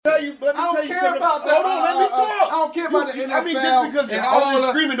let me I tell don't you care something. about that. Hold on, let me talk. I don't care about the NFL. I mean, just because you're hollering and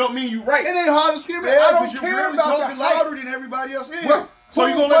screaming don't mean you right. It ain't hard to scream. Yeah, I don't you're care really about talking the hype. louder than everybody else is. Well, so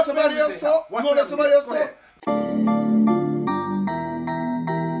you gonna let what somebody family else they have? talk? You What gonna let family somebody they else have? Go talk? ahead.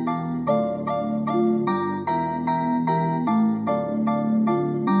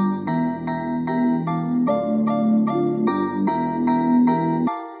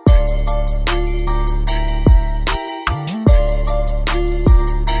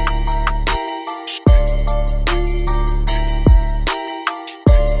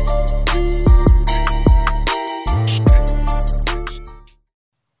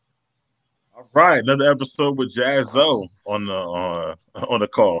 Right, another episode with Jazzo on the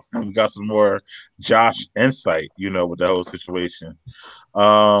call. We got some more Josh insight, with the whole situation.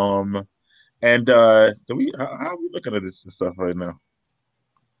 And do we? How are we looking at this stuff right now?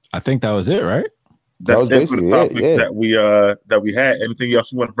 I think that was it, right? That's was it for the basically topics it, yeah. that we had. Anything else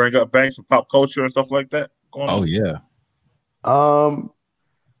you want to bring up, Banks, for pop culture and stuff like that? Going on? Yeah.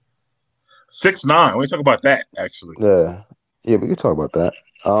 6ix9ine. We talk about that actually. Yeah, we can talk about that.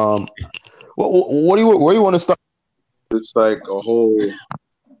 Where do you want to start? It's like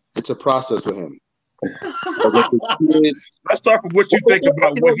it's a process with him. Let's start with what you think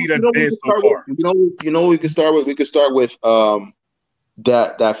about what he done did so far. We could start with. We could start with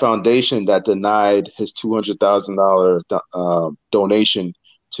that foundation that denied his $200,000 donation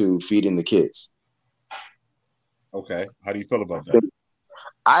to feeding the kids. Okay, how do you feel about that?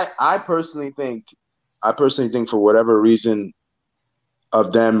 I personally think for whatever reason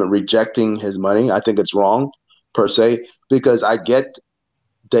of them rejecting his money, I think it's wrong per se, because I get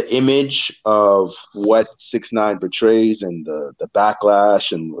the image of what 6ix9ine portrays and the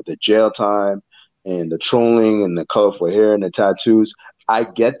backlash and the jail time and the trolling and the colorful hair and the tattoos. I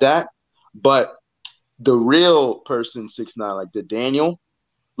get that, but the real person 6ix9ine, like the Daniel,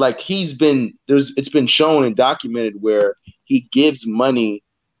 like it's been shown and documented where he gives money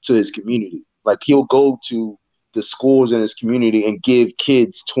to his community. Like he'll go to the schools in his community and give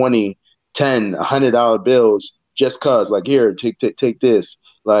kids $20, $10, $100 bills just cause, like, here, take this,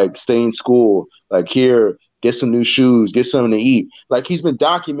 like, stay in school, like, here, get some new shoes, get something to eat. Like, he's been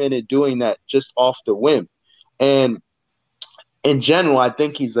documented doing that just off the whim. And in general, I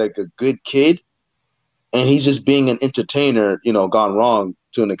think he's like a good kid, and he's just being an entertainer, gone wrong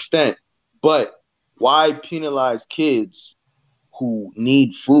to an extent. But why penalize kids who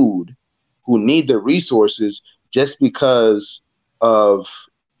need food, who need the resources, just because of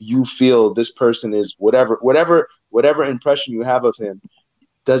you feel this person is whatever impression you have of him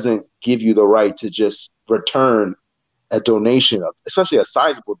doesn't give you the right to just return a donation of, especially a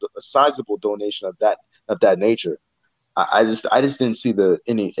sizable donation of that nature. I just didn't see I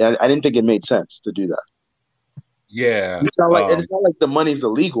didn't think it made sense to do that. Yeah, it's not like the money's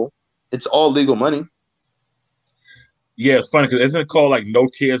illegal. It's all legal money. Yeah, it's funny because isn't it called like "No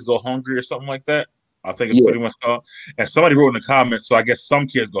Kids Go Hungry" or something like that? I think it's pretty much called. And somebody wrote in the comments, so I guess some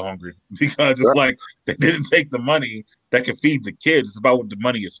kids go hungry because it's like they didn't take the money that can feed the kids. It's about what the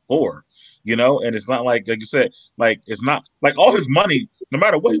money is for, And it's not like you said, like it's not like all his money, no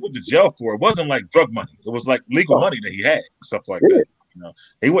matter what he went to jail for, it wasn't like drug money. It was like legal money that he had, stuff like that.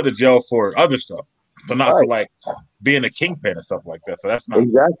 He went to jail for other stuff, but not for like being a kingpin and stuff like that. So that's not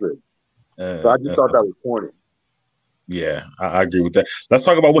exactly. So I just thought that was corny. Yeah, I agree with that. Let's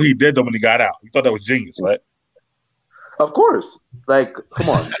talk about what he did though when he got out. He thought that was genius, right? Of course. Like, come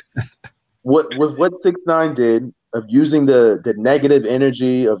on. what 6ix9ine did of using the negative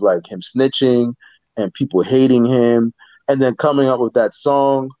energy of like him snitching and people hating him, and then coming up with that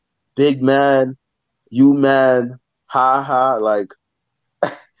song, Big Man, You Man, Ha Ha, like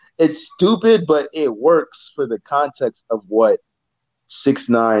it's stupid, but it works for the context of what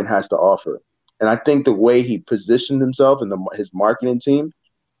 6ix9ine has to offer. And I think the way he positioned himself and his marketing team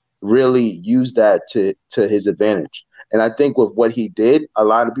really used that to his advantage. And I think with what he did, a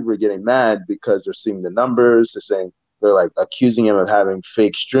lot of people are getting mad because they're seeing the numbers. They're like accusing him of having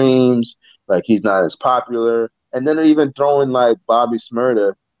fake streams, like he's not as popular. And then they're even throwing like Bobby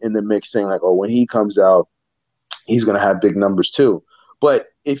Shmurda in the mix, saying like, oh, when he comes out, he's going to have big numbers too. But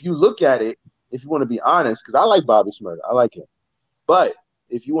if you look at it, if you want to be honest, because I like Bobby Shmurda, I like him. But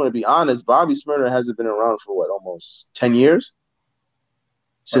if you want to be honest, Bobby Shmurda hasn't been around for what, almost 10 years?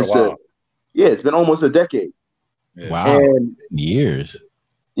 It's been almost a decade. Yeah. Wow. And years.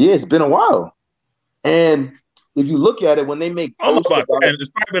 Yeah, it's been a while. And if you look at it, when they make about 10,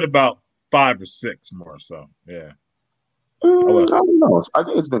 it's probably been about 5 or 6 more. So yeah. I don't know. I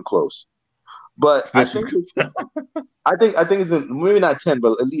think it's been close. But I think it's been maybe not 10,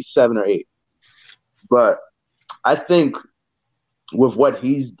 but at least 7 or 8. But I think with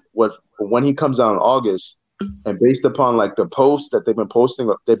when he comes out in August, and based upon like the posts that they've been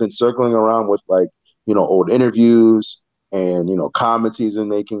posting, they've been circling around with like, old interviews and comments he's been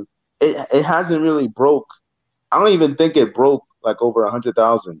making. It hasn't really broke. I don't even think it broke like over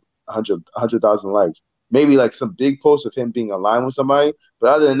 100,000 likes. Maybe like some big posts of him being aligned with somebody, but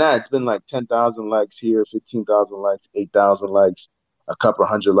other than that, it's been like 10,000 likes here, 15,000 likes, 8,000 likes, a couple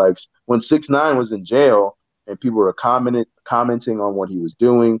hundred likes. When 6ix9ine was in jail and people were commenting on what he was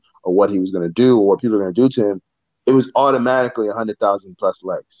doing or what he was going to do or what people were going to do to him, it was automatically 100,000 plus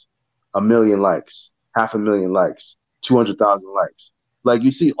likes, 1,000,000 likes, 500,000 likes, 200,000 likes. Like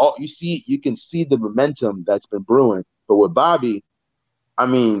you can see the momentum that's been brewing. But with Bobby, I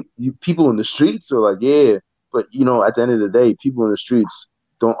mean, people in the streets are like, yeah, but at the end of the day, people in the streets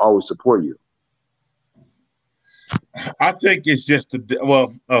don't always support you. I think it's just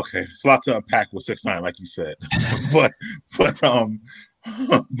okay, it's a lot to unpack with 6ix9ine, like you said, what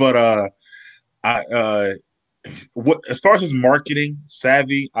as far as his marketing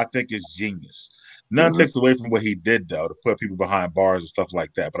savvy, I think is genius. None takes away from what he did though to put people behind bars and stuff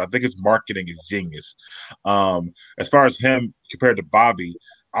like that. But I think his marketing is genius. As far as him compared to Bobby,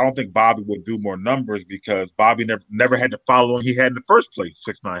 I don't think Bobby would do more numbers because Bobby never had the following he had in the first place.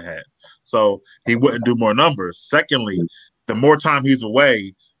 6ix9ine had, so he wouldn't do more numbers. Secondly, the more time he's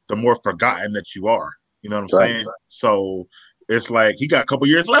away, the more forgotten that you are. You know what I'm saying? So it's like he got a couple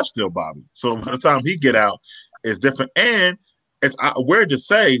years left still, Bobby. So by the time he get out, it's different. And it's weird to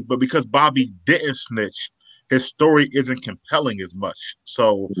say, but because Bobby didn't snitch, his story isn't compelling as much.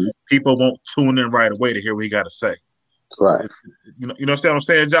 So people won't tune in right away to hear what he got to say. Right. You know what I'm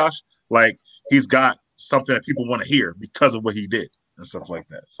saying, Josh? Like he's got something that people want to hear because of what he did and stuff like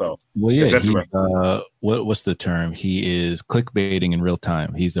that. So well, yeah, what's the term? He is clickbaiting in real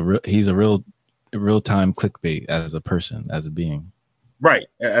time. He's a real time clickbait as a person, as a being. Right,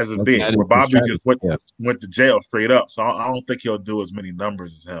 as a being. Where Bobby just went to jail straight up. So I don't think he'll do as many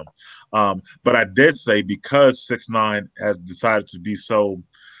numbers as him. But I did say because 6ix9ine has decided to be so,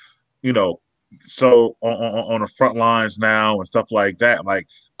 so on the front lines now and stuff like that. Like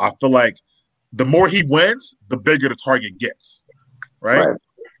I feel like the more he wins, the bigger the target gets, right?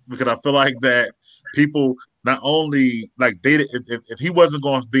 Because I feel like that people not only like if he wasn't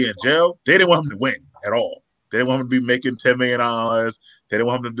going to be in jail, they didn't want him to win at all. They didn't want him to be making $10 million. They didn't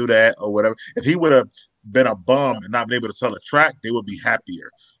want him to do that or whatever. If he would have been a bum and not been able to sell a track, they would be happier.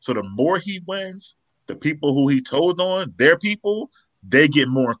 So the more he wins, the people who he told on, their people, they get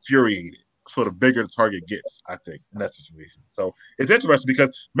more infuriated. So the bigger the target gets, I think, in that situation. So it's interesting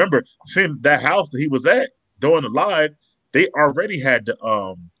because remember, seeing that house that he was at during the live, they already had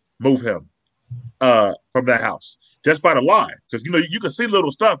to move him from that house just by the live because you can see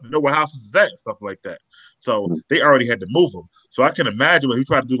little stuff and know where houses is at and stuff like that. So they already had to move him. So I can imagine when he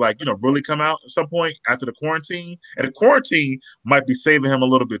tried to do really come out at some point after the quarantine, and the quarantine might be saving him a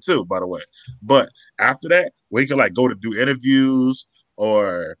little bit too, by the way. But after that, where he can go to do interviews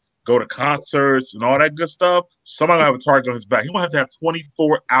or go to concerts and all that good stuff, somebody will have a target on his back. He will have to have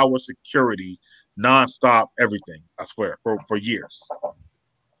 24-hour security, nonstop, everything. I swear for years.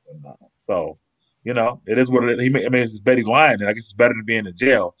 So. It is what it is. It's Betty lying, and I guess it's better than being in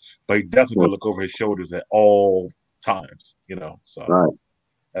jail. But he definitely could look over his shoulders at all times. So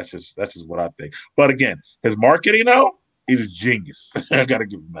that's just what I think. But again, his marketing, he's a genius. I gotta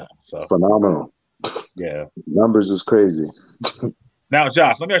give him that. So phenomenal. Yeah, numbers is crazy. Now,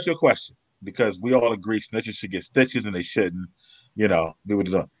 Josh, let me ask you a question because we all agree snitches should get stitches and they shouldn't. Be what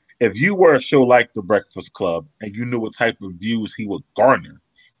they do. If you were a show like The Breakfast Club and you knew what type of views he would garner,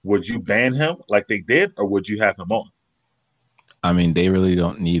 would you ban him like they did, or would you have him on? I mean, they really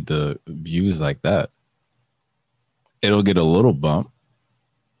don't need the views like that. It'll get a little bump.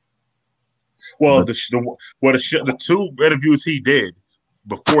 Well, the two interviews he did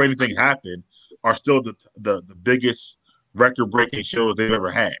before anything happened are still the biggest record-breaking shows they've ever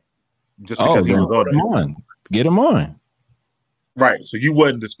had. Just because he was on. Get him on. Right. So you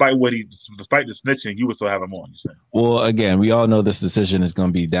wouldn't, despite the snitching, you would still have him on. You saying? Well, again, we all know this decision is going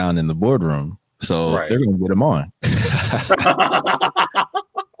to be down in the boardroom, so they're going to get him on.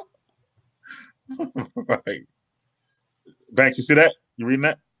 Right. Banks, you see that? You reading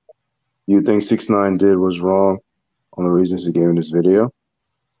that? You think 6ix9ine did was wrong on the reasons he gave in this video?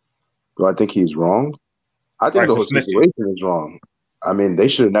 Do I think he's wrong? I think the whole situation is wrong. I mean, they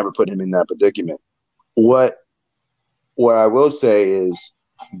should have never put him in that predicament. What I will say is,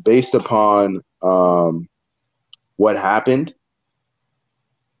 based upon what happened,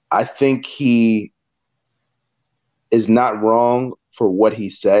 I think he is not wrong for what he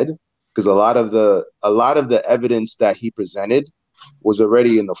said, because a lot of the evidence that he presented was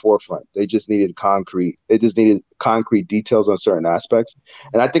already in the forefront. They just needed concrete. They just needed concrete details on certain aspects.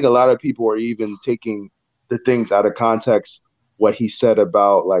 And I think a lot of people are even taking the things out of context. What he said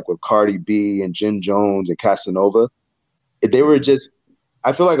about like with Cardi B and Jim Jones and Casanova, they were just.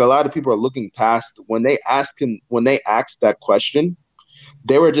 I feel like a lot of people are looking past when they asked that question.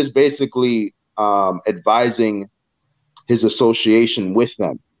 They were just basically advising his association with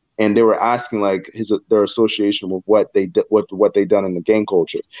them, and they were asking like their association with what they did, what they done in the gang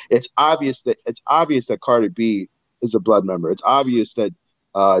culture. It's obvious that Cardi B is a blood member. It's obvious that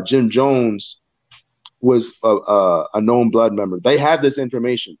Jim Jones was a known blood member. They have this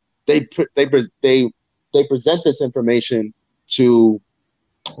information. They present this information to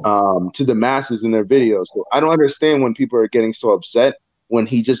the masses in their videos. So I don't understand when people are getting so upset when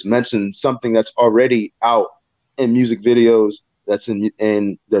he just mentioned something that's already out in music videos, that's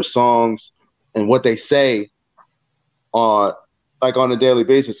in their songs and what they say on a daily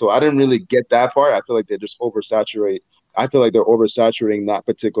basis. So I didn't really get that part. I feel like they're just oversaturate. I feel like they're oversaturating that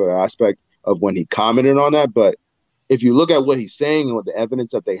particular aspect of when he commented on that. But if you look at what he's saying and what the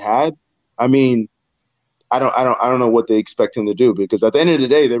evidence that they had, I mean, I don't know what they expect him to do, because at the end of the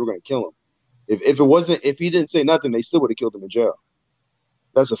day, they were going to kill him. If he didn't say nothing, they still would have killed him in jail.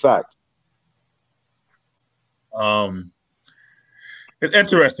 That's a fact. It's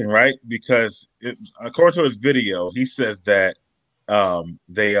interesting, right? Because according to his video, he says that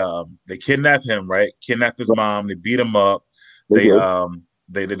they kidnapped him, right? Kidnapped his mom. They beat him up. They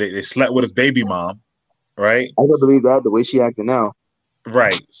slept with his baby mom, right? I don't believe that the way she acted now.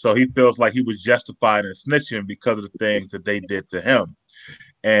 Right. So he feels like he was justified in snitching because of the things that they did to him.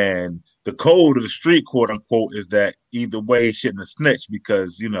 And the code of the street, quote unquote, is that either way he shouldn't have snitched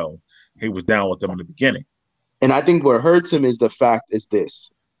because, you know, he was down with them in the beginning. And I think what hurts him is the fact is this.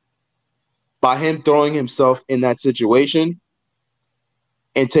 By him throwing himself in that situation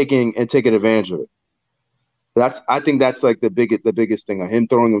and taking advantage of it. I think that's like the biggest thing, him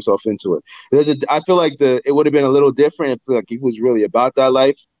throwing himself into it. I feel like it would have been a little different if like he was really about that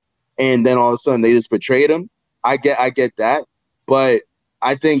life, and then all of a sudden they just betrayed him. I get that, but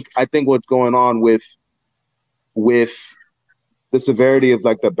I think what's going on with the severity of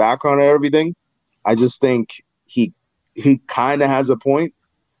like the background and everything, I just think he kind of has a point,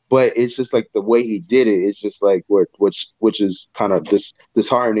 but it's just like the way he did it. It's just like which is kind of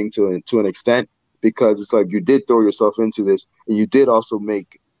disheartening to an extent. Because it's like you did throw yourself into this, and you did also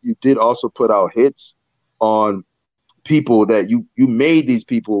put out hits on people that you made these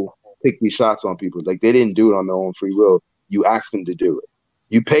people take these shots on people. Like they didn't do it on their own free will. You asked them to do it.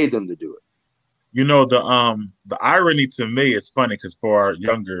 You paid them to do it. You know, the irony to me is funny because for our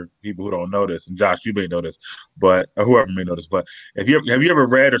younger people who don't know this, and Josh, you may know this, but or whoever may know this, but have you ever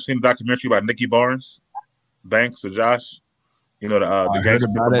read or seen a documentary about Nicky Barnes, Banks, or Josh? You know the gangster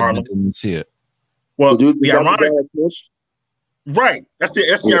from Harlem. I didn't see it. Well, the ironic, right? That's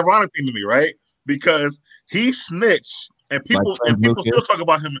the ironic thing to me, right? Because he snitched, and people still talk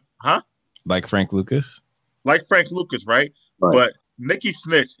about him, huh? Like Frank Lucas, right? But Nicki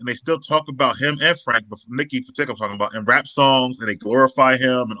snitched, and they still talk about him and Frank, but Nicki particularly talking about in rap songs, and they glorify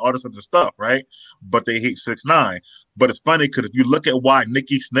him and all this other stuff, right? But they hate 6ix9ine. But it's funny because if you look at why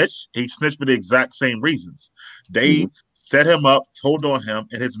Nicki snitched, he snitched for the exact same reasons. They set him up, told on him,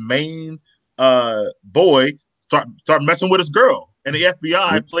 and his main boy start messing with his girl, and the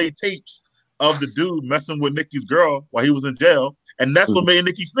FBI played tapes of the dude messing with Nicki's girl while he was in jail, and that's what made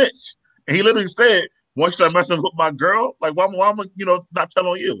Nicki snitch. And he literally said, "Once you start messing with my girl, like why am I, not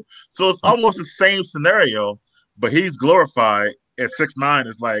telling you?" So it's almost the same scenario, but he's glorified, and 6ix9ine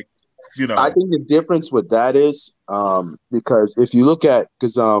is like, I think the difference with that is because if you look at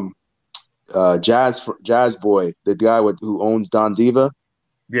Jazz Boy, the guy who owns Don Diva.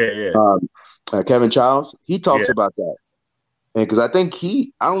 Kevin Childs, he talks about that. And because I think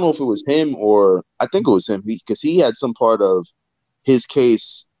I don't know if it was him or I think it was him because he had some part of his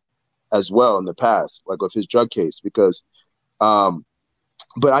case as well in the past, like with his drug case. Because,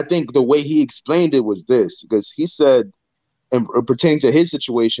 but I think the way he explained it was this, because he said, and pertaining to his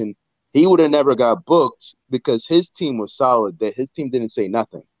situation, he would have never got booked because his team was solid, that his team didn't say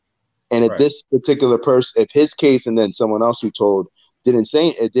nothing. And if this particular person, if his case and then someone else who told didn't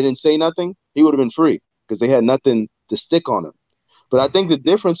say nothing, he would have been free because they had nothing to stick on him. But I think the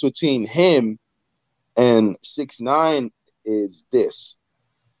difference between him and 6ix9ine is this: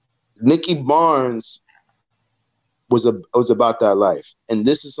 Nicky Barnes was about that life, and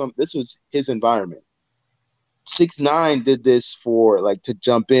this was his environment. 6ix9ine did this for to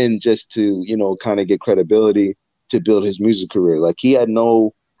jump in just to kind of get credibility to build his music career. Like he had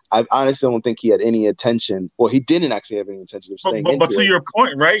no I honestly don't think he had any intention, or he didn't actually have any intention of staying But to it. your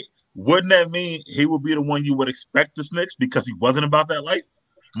point, right? Wouldn't that mean he would be the one you would expect to snitch because he wasn't about that life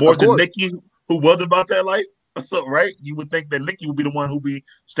more than Nikki, who was about that life? So, right? You would think that Nikki would be the one who be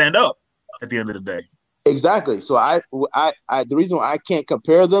stand up at the end of the day. Exactly. So the reason why I can't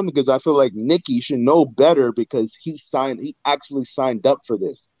compare them because I feel like Nikki should know better because he actually signed up for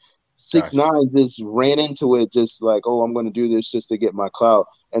this. 6ix9ine just ran into it just like, oh, I'm going to do this just to get my clout.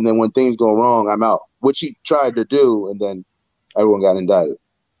 And then when things go wrong, I'm out, which he tried to do. And then everyone got indicted.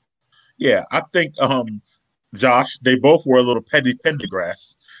 Yeah, I think, Josh, they both were a little petty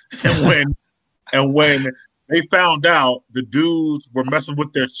Pendergrass. And when they found out the dudes were messing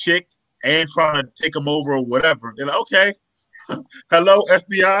with their chick and trying to take them over or whatever, they're like, okay, hello,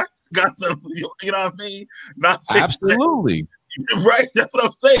 FBI, got some, you know what I mean? Not absolutely. Right, that's what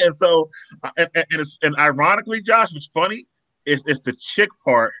I'm saying. So, and ironically, Josh, what's funny is it's the chick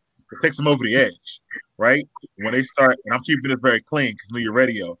part that takes them over the edge, right? When they start, and I'm keeping this very clean because New Year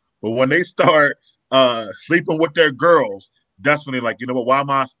Radio, but when they start sleeping with their girls, that's when they're like, you know what? Why am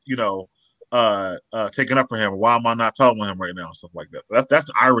I, taking up for him? Why am I not talking with him right now? And stuff like that. So that's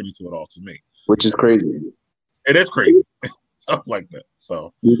the irony to it all to me. Which is crazy. It is crazy, stuff like that.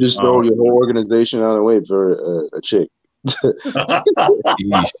 So you just throw your whole organization out of the way for a chick.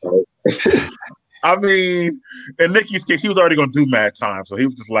 I mean, in Nikki's case, he was already going to do mad time, so he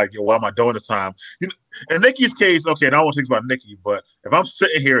was just like, "Yo, why am I doing this time?" In Nikki's case, okay, and I don't want to think about Nikki, but if I'm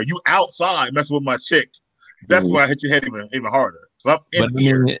sitting here, you outside messing with my chick, that's why I hit your head even harder. But I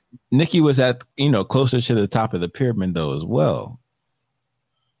mean, Nikki was at closer to the top of the pyramid though as well.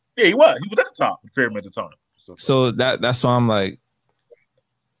 Yeah, he was. He was at the top of the pyramid at the time. So that's why I'm like,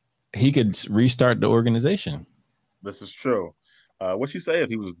 he could restart the organization. This is true. What you say if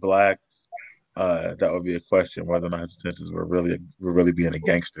he was black? That would be a question whether or not his intentions were really being a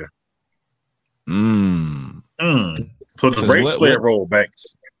gangster. So the race play a role,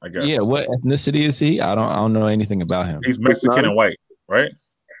 Banks, I guess. Yeah, what ethnicity is he? I don't know anything about him. He's Mexican and white, right?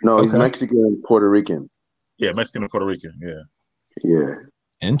 No, he's Mexican and Puerto Rican. Yeah, Mexican and Puerto Rican. Yeah. Yeah.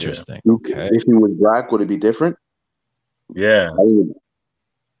 Interesting. Yeah. Okay. If he was black, would it be different? Yeah.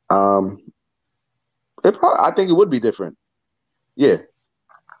 I think it would be different. Yeah.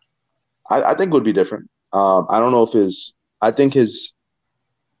 I think it would be different. I don't know if I think his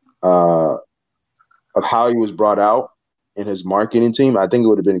of how he was brought out in his marketing team, I think it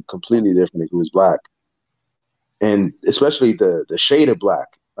would have been completely different if he was black. And especially the shade of black.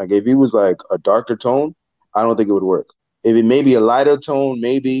 Like if he was like a darker tone, I don't think it would work. If it may be a lighter tone,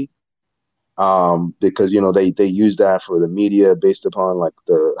 maybe. Because they use that for the media based upon like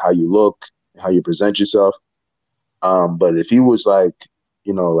how you look, how you present yourself. But if he was like,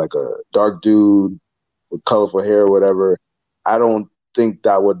 like a dark dude with colorful hair or whatever, I don't think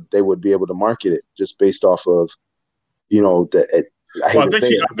they would be able to market it just based off of, I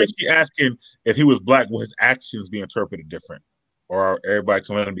think she asking if he was black, will his actions be interpreted different, or are everybody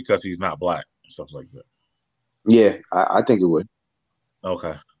coming in because he's not black and stuff like that? Yeah, I think it would.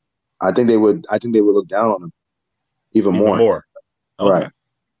 Okay. I think they would look down on him even more. Okay. Right.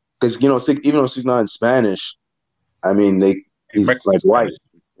 Because even though 6ix9ine is Spanish, I mean he's like Spanish. White.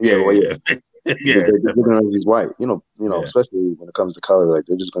 Yeah. They're gonna he's white. Especially when it comes to color, like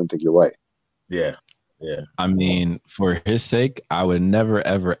they're just gonna think you're white. Yeah. Yeah. I mean, for his sake, I would never,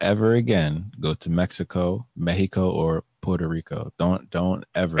 ever, ever again go to Mexico, or Puerto Rico. Don't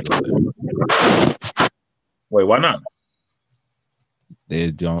ever go there. Wait, why not? They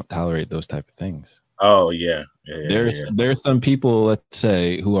don't tolerate those type of things. Oh yeah. There's some people, let's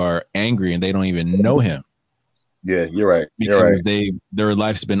say, who are angry and they don't even know him. Yeah, you're right. Because their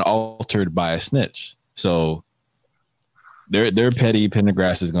life's been altered by a snitch. So their petty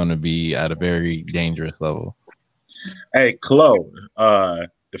Pendergrass is going to be at a very dangerous level. Hey, Chloe,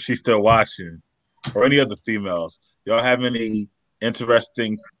 if she's still watching, or any other females, y'all have any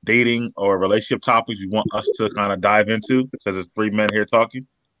interesting dating or relationship topics you want us to kind of dive into? Because there's 3 men here talking.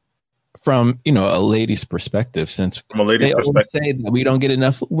 From a lady's perspective, since from a lady's perspective, say that we don't get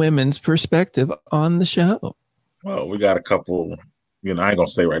enough women's perspective on the show. Well, we got a couple. I ain't gonna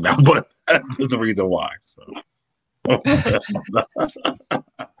say right now, but that's the reason why. So. We're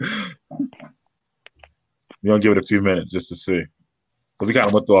gonna give it a few minutes just to see, because we kind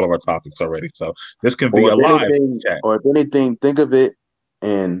of went through all of our topics already. So this can be a live chat. Or if anything, think of it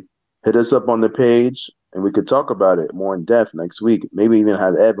and hit us up on the page, and we could talk about it more in depth next week. Maybe even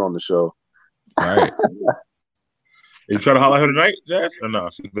have Ev on the show. All right. You try to holler at her tonight, Jess? Or no?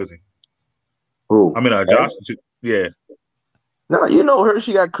 She's busy. Who? I mean, Josh. Yeah. No, her.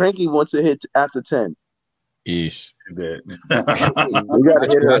 She got cranky once it hit after 10. Ish. She did. We gotta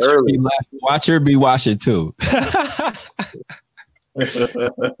hit her early. Watch her be watching too.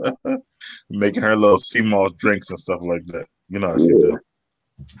 Making her little sea moss drinks and stuff like that. You know how she do.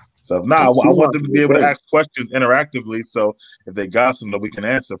 So I want them to be able to ask questions interactively. So if they got something that we can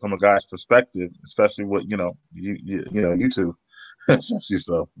answer from a guy's perspective, especially with you two, especially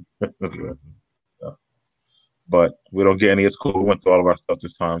so. But we don't get any. It's cool. We went through all of our stuff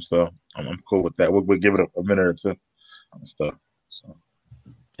this time, so I'm cool with that. We'll give it a minute or two and stuff. So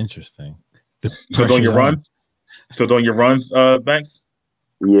interesting. So doing your runs, Banks?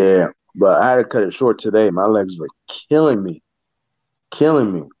 Yeah, but I had to cut it short today. My legs were killing me.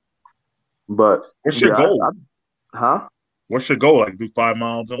 But what's your goal? Huh? What's your goal? Like do 5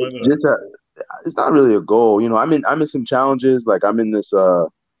 miles? Just it's not really a goal. You know, I'm in some challenges. Like I'm in this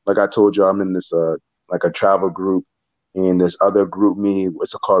like I told you, I'm in this like a travel group, and this other group me,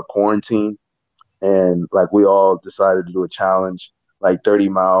 it's called Quarantine. And like we all decided to do a challenge, like 30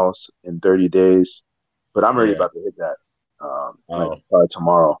 miles in 30 days. But I'm already about to hit that. Like probably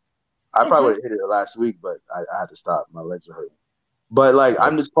tomorrow. I probably would have hit it last week, but I had to stop. My legs are hurting. But like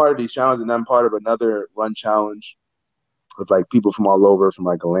I'm just part of these challenges, and I'm part of another run challenge with like people from all over, from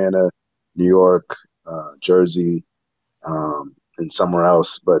like Atlanta, New York, Jersey, and somewhere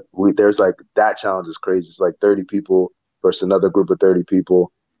else. But there's like that challenge is crazy. It's like 30 people versus another group of 30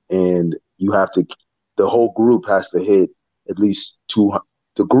 people, and the whole group has to hit at least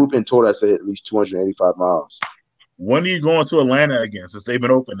the group in total has to hit at least 285 miles. When are you going to Atlanta again? Since they've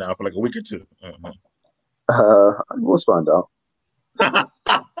been open now for like a week or two. We'll find out. I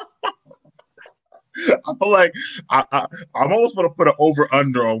feel like I'm almost going to put an over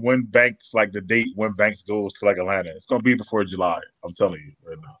under on when Banks, like the date when Banks goes to like Atlanta. It's going to be before July. I'm telling you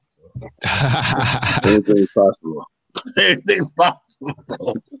right now. So. Anything's possible. Anything's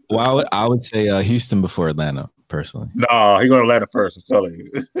possible. Well, I would say Houston before Atlanta, personally. No, he going to Atlanta first. I'm telling you,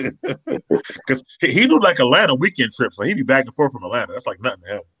 because he do like Atlanta weekend trip, so he be back and forth from Atlanta. That's like nothing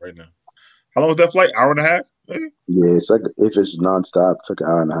to him right now. How long was that flight? Hour and a half? Maybe? Yeah, it's like if it's nonstop, it's like an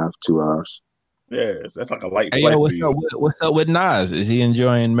hour and a half, 2 hours. Yeah, that's like a light hey, flight. Yo, what's up with Nas? Is he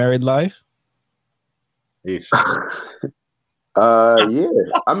enjoying married life? Yeah. Yeah.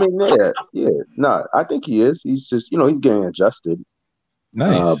 I mean, yeah. No, I think he is. He's just, he's getting adjusted.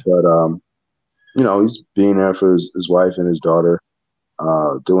 Nice. But he's being there for his wife and his daughter,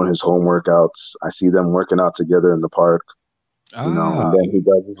 doing his home workouts. I see them working out together in the park. And then he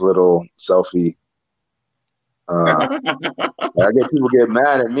does his little selfie. I get people get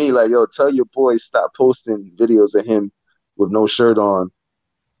mad at me like, yo, tell your boys stop posting videos of him with no shirt on,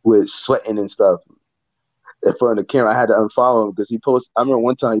 with sweating and stuff in front of the camera. I had to unfollow him because I remember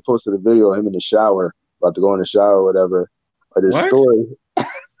one time he posted a video of him in the shower, about to go in the shower or whatever. But his story,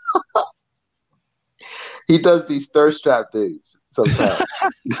 he does these thirst trap things sometimes.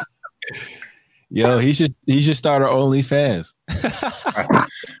 Yo, he should start our OnlyFans.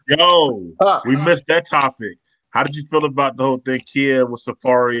 Yo, we missed that topic. How did you feel about the whole thing, Kia with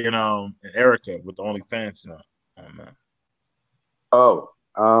Safari and Erica with the OnlyFans?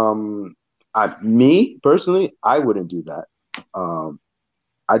 Me personally, I wouldn't do that.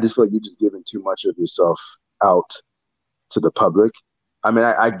 I just feel like you're just giving too much of yourself out to the public. I mean,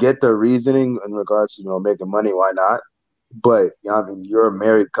 I get the reasoning in regards to making money. Why not? But I mean, you're a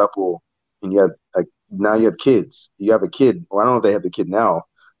married couple, and you have now you have kids. You have a kid. Well, I don't know if they have the kid now.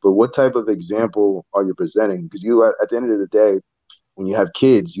 But what type of example are you presenting? Because at the end of the day, when you have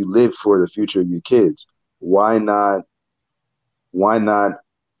kids, you live for the future of your kids. Why not?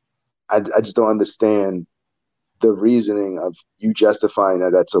 I just don't understand the reasoning of you justifying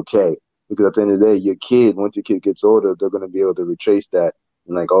that that's okay. Because at the end of the day, once your kid gets older, they're going to be able to retrace that.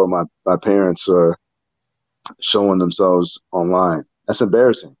 And like, oh, my parents are showing themselves online. That's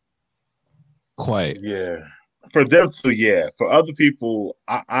embarrassing. Quite. Yeah. For them too, yeah. For other people,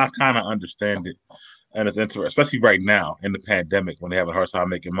 I kind of understand it. And it's interesting, especially right now in the pandemic when they have a hard time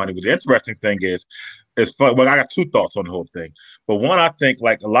making money. But the interesting thing is, it's fun. Well, I got two thoughts on the whole thing. But one, I think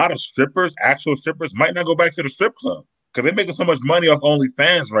like a lot of actual strippers, might not go back to the strip club because they're making so much money off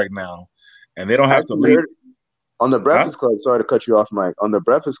OnlyFans right now, and they don't have to leave. On the Breakfast Club, sorry to cut you off, Mike. On the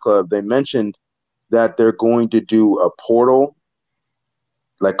Breakfast Club, they mentioned that they're going to do a portal,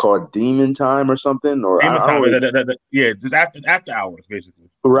 like called Demon Time or something, or Demon Time. Yeah, just after hours, basically.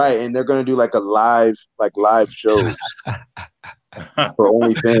 Right, and they're going to do like a live shows for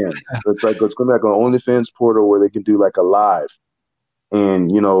OnlyFans. It's going to be like an OnlyFans portal where they can do like a live, and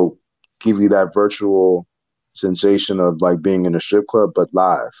give you that virtual sensation of like being in a strip club, but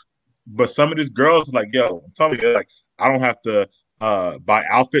live. But some of these girls like, yo, I'm telling you, like, I don't have to buy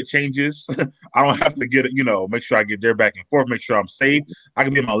outfit changes. I don't have to get it, make sure I get there back and forth, make sure I'm safe. I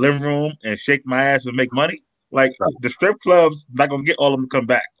can be in my living room and shake my ass and make money. Like the strip clubs, not gonna get all of them to come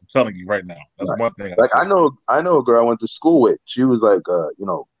back. I'm telling you right now. That's one thing. I know a girl I went to school with. She was like,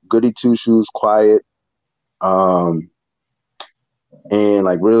 goody two shoes, quiet, and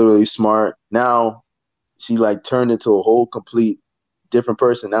like really, really smart. Now she like turned into a whole complete different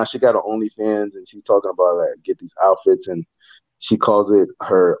person. Now she got her OnlyFans and she's talking about like get these outfits, and she calls it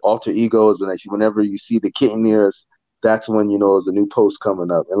her alter egos. And like whenever you see the kitten ears, that's when there's a new post coming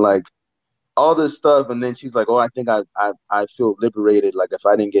up and like all this stuff. And then she's like, "Oh, I think I feel liberated. Like if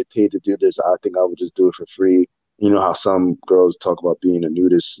I didn't get paid to do this, I think I would just do it for free." You know how some girls talk about being a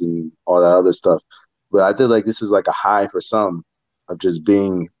nudist and all that other stuff. But I feel like this is like a high for some of just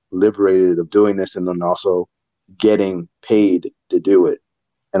being liberated of doing this and then also getting paid to do it.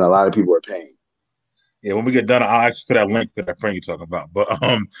 And a lot of people are paying. Yeah, when we get done, I'll ask for that link to that friend you're talking about. But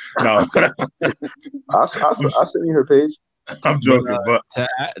no. I'll send you her page. I'm joking, but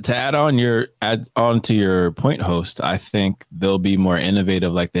to add on to your point, host, I think they'll be more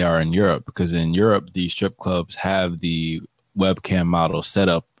innovative like they are in Europe, because in Europe the strip clubs have the webcam model set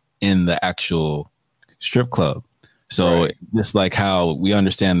up in the actual strip club. So just like how we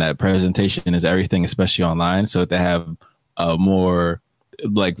understand that presentation is everything, especially online. So they have more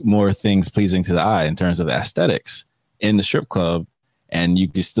things pleasing to the eye in terms of the aesthetics in the strip club. And you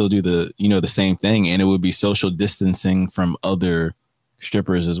could still do the same thing, and it would be social distancing from other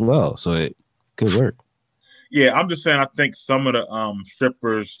strippers as well. So it could work. Yeah, I'm just saying, I think some of the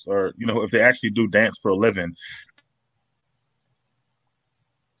strippers, or if they actually do dance for a living,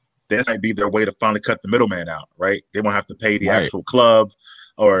 this might be their way to finally cut the middleman out, right? They won't have to pay the actual club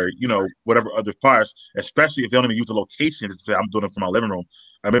or whatever other parts, especially if they don't even use the location. I'm doing it from my living room.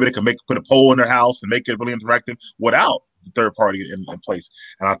 Maybe they can put a pole in their house and make it really interactive without the third party in place.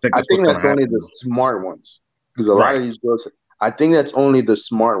 And I think that's only the smart ones, because a lot of these girls. I think that's only the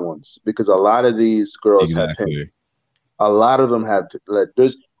smart ones, because a lot of these girls have pimps. A lot of them have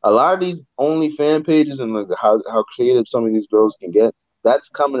there's a lot of these OnlyFans pages and like how creative some of these girls can get. That's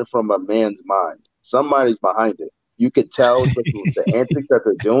coming from a man's mind. Somebody's behind it. You could tell the antics that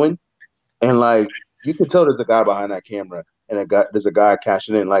they're doing, and like you could tell there's a guy behind that camera, and there's a guy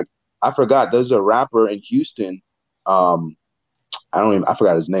cashing in. Like I forgot, there's a rapper in Houston. I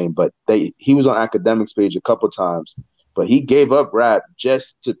forgot his name, but he was on Academic's page a couple times, but he gave up rap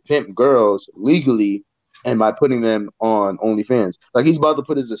just to pimp girls legally, and by putting them on OnlyFans. Like he's about to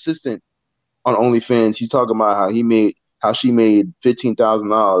put his assistant on OnlyFans. He's talking about how she made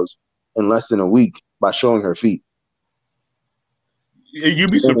 $15,000 in less than a week by showing her feet.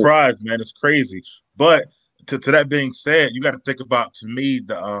 You'd be surprised, man. It's crazy. But to that being said, you got to think about, to me,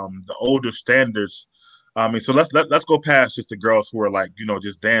 the older standards. So let's go past just the girls who are like,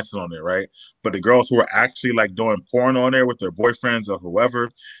 just dancing on there, right? But the girls who are actually like doing porn on there with their boyfriends or whoever,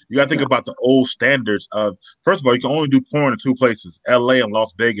 you got to think about the old standards of, first of all, you can only do porn in two places, LA and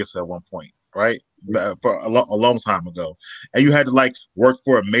Las Vegas at one point, right? For a long time ago. And you had to like work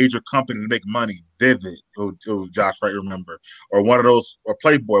for a major company to make money. Vivid, it was Josh, right? Remember, or one of those, or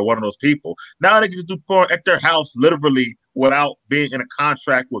Playboy, one of those people. Now they can just do porn at their house, literally, without being in a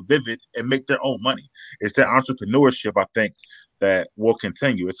contract with Vivid, and make their own money. It's that entrepreneurship, I think, that will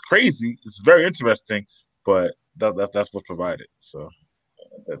continue. It's crazy. It's very interesting, but that's what's provided. So,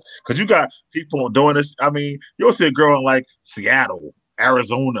 because you got people doing this. I mean, you'll see a girl in like Seattle,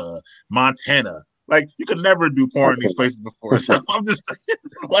 Arizona, Montana. Like, you could never do porn in these places before. So I'm just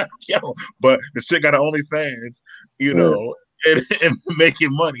like, but the shit got OnlyFans, and making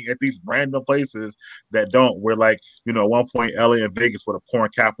money at these random places that don't. Where like, at one point LA and Vegas were the porn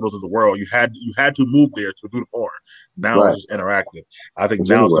capitals of the world. You had to move there to do the porn. Now it's just interactive. I think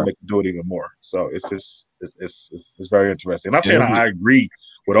now it's gonna make you do it even more. So it's just it's very interesting. And I'm saying I agree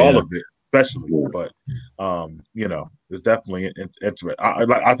with all of it, especially, but it's definitely interesting.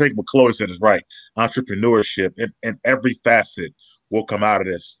 I think what Chloe said is right. Entrepreneurship in every facet will come out of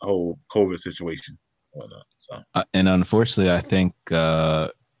this whole COVID situation. And unfortunately, I think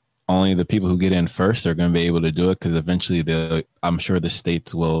only the people who get in first are going to be able to do it, because eventually I'm sure the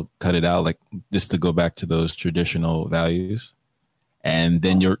states will cut it out, like just to go back to those traditional values. And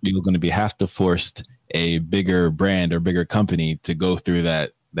then you're going to have to force a bigger brand or bigger company to go through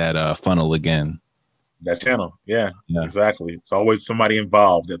that funnel again. That channel, yeah, exactly. It's always somebody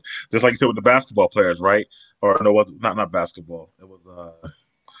involved. Just like you said with the basketball players, right? Or no, it was not basketball. It was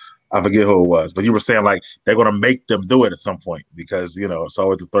I forget who it was, but you were saying like they're gonna make them do it at some point, because it's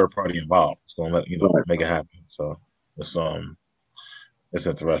always the third party involved. It's gonna let make it happen. So it's It's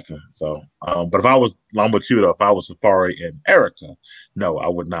interesting. So, but if I was, I'm with you though. If I was Safari and Erica, no, I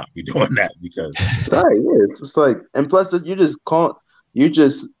would not be doing that because Right, yeah, it's just like, and plus you just can't, you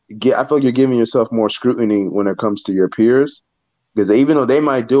just get. I feel like you're giving yourself more scrutiny when it comes to your peers, because even though they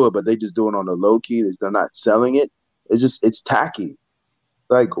might do it, but they just do it on the low key. They're not selling it. It's tacky.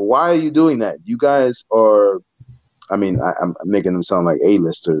 Like, why are you doing that? You guys are. I mean, I'm making them sound like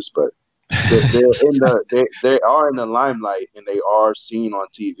A-listers, but they are in the limelight and they are seen on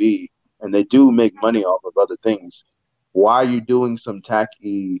TV and they do make money off of other things. Why are you doing some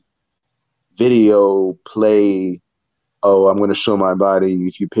tacky video play? Oh, I'm going to show my body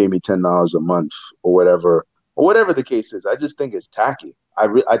if you pay me $10 a month or whatever the case is. I just think it's tacky.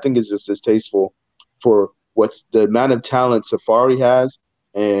 I think it's just distasteful for what's the amount of talent Safari has,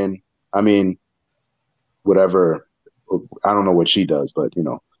 and I mean, whatever. I don't know what she does, but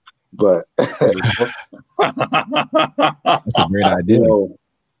but That's a great idea.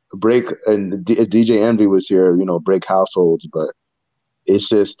 Break and DJ Envy was here, break households, but it's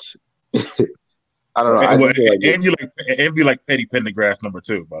just I don't know. And you like Petty Pendergrass number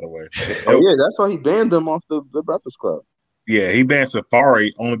 2, by the way. Oh yeah, that's why he banned them off the Breakfast Club. Yeah, he banned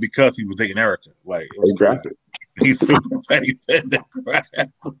Safari only because he was dating Erica. Like, it was exactly. He's super Petty Pendergrass.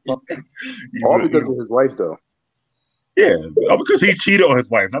 All because of his wife, though. Yeah, because he cheated on his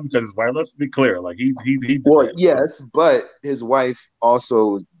wife, not because his wife. Let's be clear. Like he well, yes, but his wife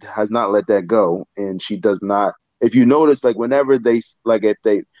also has not let that go, and she does not. If you notice, like whenever if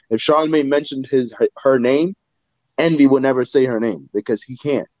Charlamagne mentioned her name, Envy will never say her name because he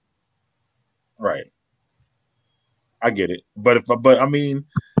can't. Right. I get it, but I mean,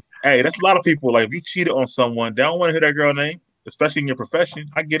 hey, that's a lot of people. Like if you cheated on someone, they don't want to hear that girl name, especially in your profession.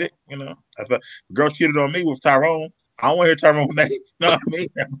 I get it. The girl cheated on me with Tyrone. I don't want to hear Tyrone's name. You know what I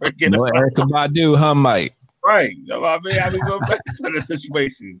mean? No Erica Badu, huh, Mike? Right. You know what I mean? I mean, go back to the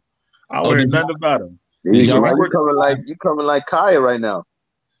situation. I don't hear nothing about him. You coming like Kaya right now.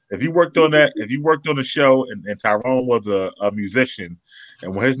 If you worked on the show and Tyrone was a musician,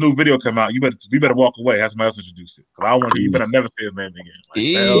 and when his new video come out, you better walk away. Have somebody else introduce it. Because I don't want you better never say his name again.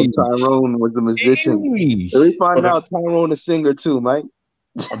 Like, Tyrone was a musician. If we find out Tyrone a singer too, Mike.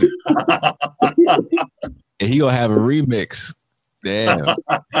 And he gonna have a remix. Damn.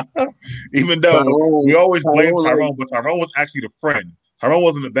 Even though we always blame Tyrone, but Tyrone was actually the friend. Tyrone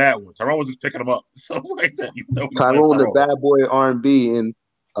wasn't the bad one. Tyrone was just picking him up, something like that. Tyrone, the bad boy R&B, and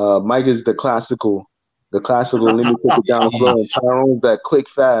Mike is the classical. Let me put it down slow. And Tyrone's that quick,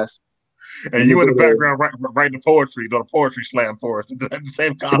 fast. And you in the background writing the poetry, doing a poetry slam for us at the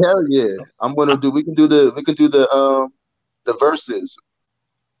same time. Hell yeah! We can do the Verzuz.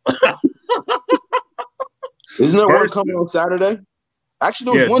 Isn't there one coming on Saturday?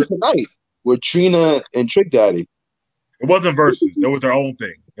 Actually, there was one tonight with Trina and Trick Daddy. It wasn't Verzuz. It was their own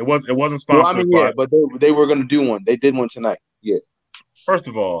thing. It wasn't sponsored. But they were going to do one. They did one tonight. Yeah. First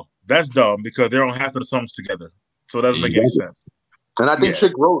of all, that's dumb because they're on half of the songs together, so it doesn't make any sense. And I think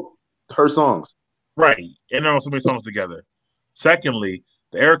Trick wrote her songs. Right, and they're on so many songs together. Secondly,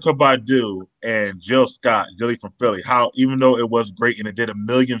 the Erykah Badu and Jill Scott, Jilly from Philly, how even though it was great and it did 1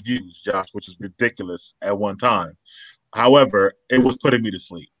 million views, Josh, which is ridiculous at one time. However, it was putting me to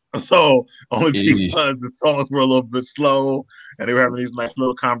sleep. So only because the songs were a little bit slow and they were having these nice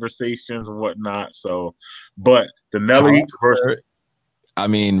little conversations and whatnot. So, but the Nelly version. I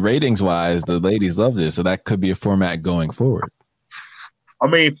mean, ratings wise, the ladies love this, so that could be a format going forward. I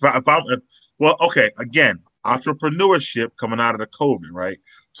mean, again, entrepreneurship coming out of the COVID, right?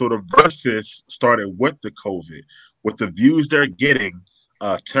 So the Verzuz started with the COVID. With the views they're getting,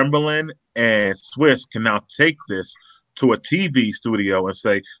 Timberland and Swiss can now take this to a TV studio and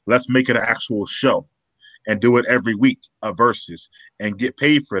say, let's make it an actual show and do it every week, a Verzuz, and get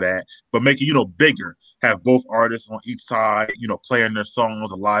paid for that, but make it, bigger, have both artists on each side, playing their songs,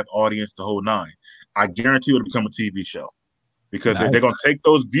 a live audience, the whole nine. I guarantee it'll become a TV show. Because they're going to take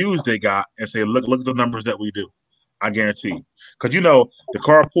those views they got and say, look at the numbers that we do. I guarantee. Because, the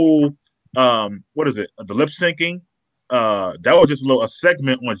carpool, what is it? The lip syncing, that was just a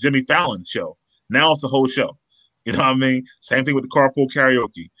segment on Jimmy Fallon's show. Now it's a whole show. You know what I mean? Same thing with the carpool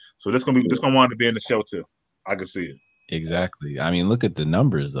karaoke. So this going to want to be in the show too. I can see it. Exactly. I mean, look at the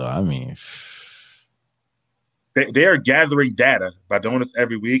numbers though. I mean, they are gathering data by doing this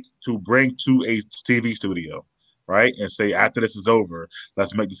every week to bring to a TV studio. Right, and say after this is over,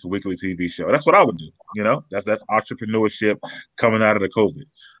 let's make this a weekly TV show. That's what I would do. That's entrepreneurship coming out of the COVID.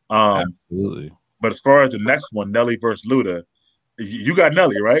 Absolutely. But as far as the next one, Nelly versus Luda, you got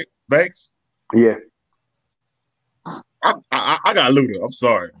Nelly, right, Banks? Yeah. I got Luda. I'm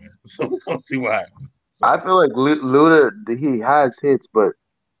sorry, man. So we're gonna see what happens. I feel like Luda, he has hits, but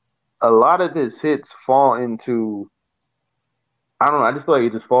a lot of his hits fall into, I don't know. I just feel like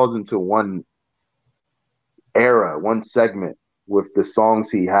it just falls into one era, one segment with the songs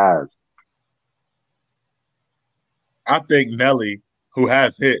he has. I think Nelly, who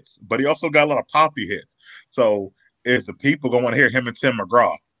has hits, but he also got a lot of poppy hits. So is the people gonna want to hear him and Tim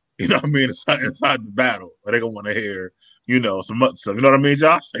McGraw? You know what I mean? Inside the battle, or they gonna want to hear, some much stuff. You know what I mean,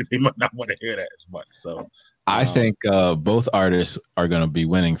 Josh? They might not want to hear that as much. So I think both artists are gonna be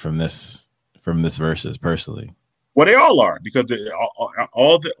winning from this versus personally. Well, they all are, because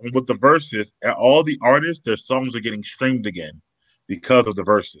with the verses, all the artists, their songs are getting streamed again because of the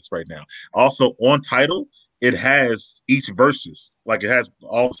verses right now. Also, on Tidal, it has each verses, like it has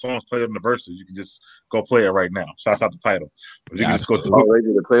all the songs played in the verses. You can just go play it right now. Shouts out the Title. But you can just go to they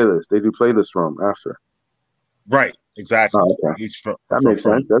do the playlist. They do playlist from after. Right, exactly. Oh, okay. That makes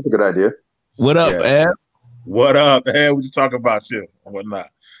sense. That's a good idea. What up, Ed? What up, Ed? We just talking about you and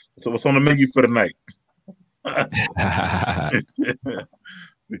whatnot. So what's on the menu for the night?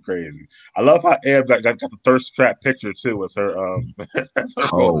 It's crazy. I love how Eb got the thirst trap picture too with her. Oh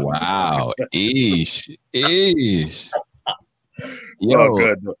wow, eesh. Yo, oh,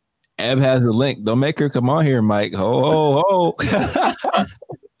 good. Eb has a link. Don't make her come on here, Mike. Ho.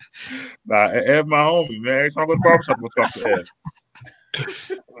 Nah, Eb, my homie, man. Every time I go to the barbershop, we'll talk to Eb.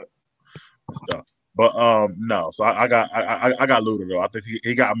 Stuff. But no. So I got Luda though. I think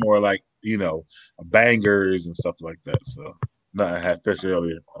he got more like bangers and stuff like that. So I had Fish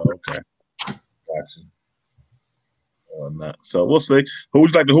earlier. Oh, okay, gotcha. Not. So we'll see. Who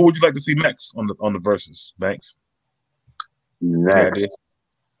would you like to see next on the verses, Banks? Next.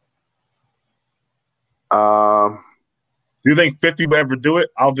 Do you think 50 will ever do it?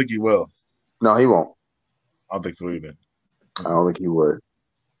 I don't think he will. No, he won't. I don't think so either. I don't think he would.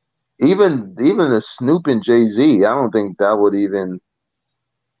 Even the Snoop and Jay-Z, I don't think that would even.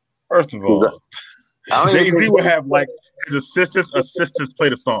 First of all, Jay-Z would have like his assistants play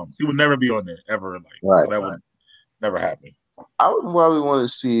the songs. He would never be on there ever. Right. So that would never happen. I would probably want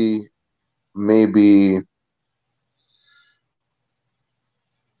to see maybe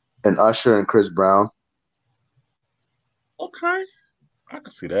an Usher and Chris Brown. Okay, I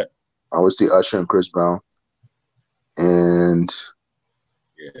can see that. I would see Usher and Chris Brown, and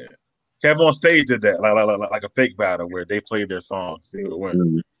yeah, Kevin on stage did that like a fake battle where they played their songs. See who would win.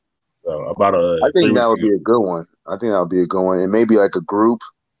 Mm-hmm. So I think that would be a good one. I think that would be a good one, and maybe like a group.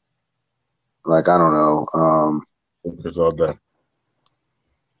 Like I don't know. It's all done.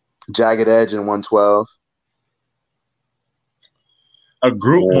 Jagged Edge and 112. A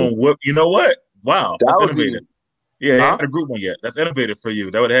group one whip. You know what? Wow, that that's would innovative. Yeah, they haven't a group one yet. That's innovative for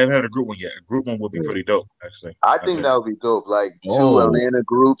you. That would have had a group one yet. A group one would be pretty dope, actually. I think that would be dope. Like two Atlanta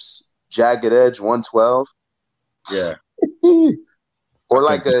groups, Jagged Edge, 112. Yeah. Or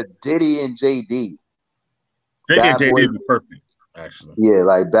like a Diddy and JD. Diddy and JD would be perfect, actually. Yeah,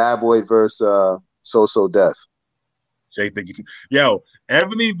 like Bad Boy versus So Def. Yo,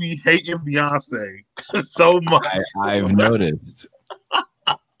 Ebony be hating Beyonce so much. I've noticed.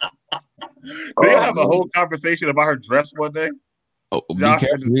 They have a whole conversation about her dress one day. Oh, be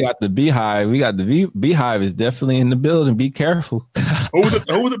careful. We got the Beehive. Beehive is definitely in the building. Be careful. Who was at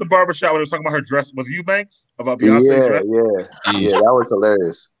the barbershop when they were talking about her dress? Was you, Banks? About Beyonce's dress? Yeah, that was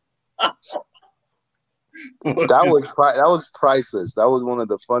hilarious. That was priceless. That was one of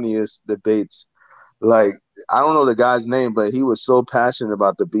the funniest debates. Like, I don't know the guy's name, but he was so passionate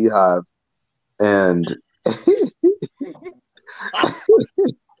about the Beehive, and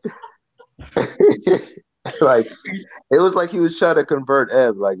like it was like he was trying to convert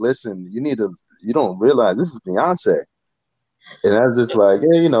Eb. Like, listen, you don't realize this is Beyonce, and I was just like,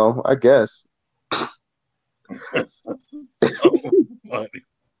 yeah, I guess. So funny.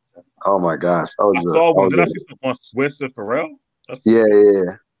 Oh my gosh, did I see something on Swiss and Pharrell?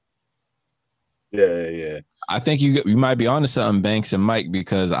 Yeah. I think you might be onto something, Banks and Mike,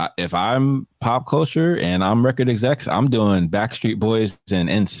 because if I'm pop culture and I'm record execs, I'm doing Backstreet Boys and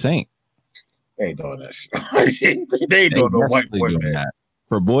NSYNC. They ain't doing that shit. they ain't doing no white boy band. That.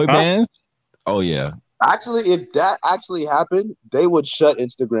 For boy bands? Oh yeah. Actually, if that actually happened, they would shut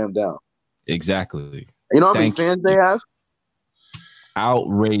Instagram down. Exactly. You know how many fans they have?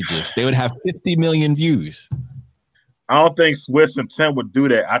 Outrageous. They would have 50 million views. I don't think Swiss and Tim would do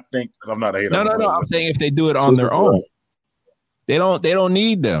that. I think I'm not a hater. No. I'm saying if they do it on their own, they don't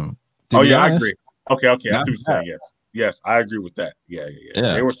need them. Oh yeah, I agree. Okay. I see what you're saying. Yes, I agree with that. Yeah.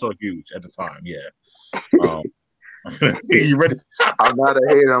 They were so huge at the time. Yeah. You ready? I'm not a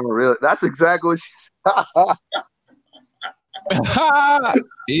hater. I'm a real. That's exactly what.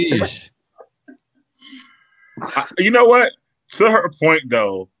 Eesh. You know what? To her point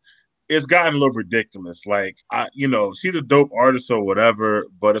though, it's gotten a little ridiculous. Like she's a dope artist or whatever,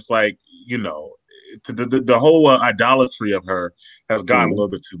 but it's like the whole idolatry of her has gotten a little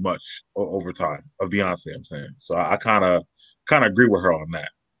bit too much over time of Beyonce. I'm saying, so I kind of agree with her on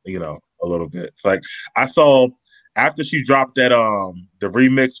that. A little bit. It's like I saw after she dropped that the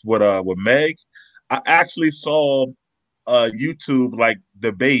remix with Meg, I actually saw YouTube like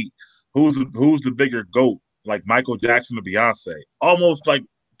debate who's the bigger GOAT, like Michael Jackson or Beyonce. Almost like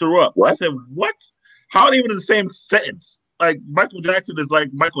threw up. What? I said, what? How are they even in the same sentence? Like Michael Jackson is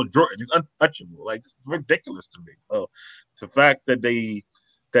like Michael Jordan. He's untouchable. Like it's ridiculous to me. So the fact that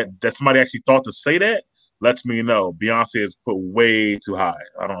that somebody actually thought to say that lets me know Beyonce is put way too high.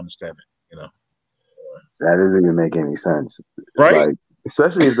 I don't understand it. That doesn't even make any sense, right? Like,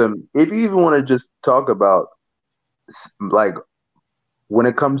 especially if you even want to just talk about like when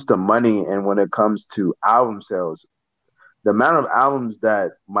it comes to money and when it comes to album sales, the amount of albums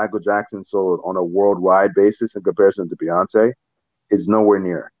that Michael Jackson sold on a worldwide basis in comparison to Beyonce is nowhere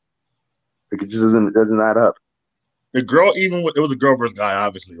near. Like it just doesn't add up. The girl, it was a girl versus guy,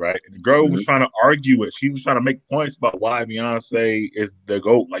 obviously, right? And the girl was trying to argue it. She was trying to make points about why Beyonce is the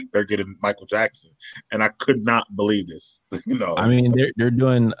GOAT, like they're getting Michael Jackson. And I could not believe this. I mean, they're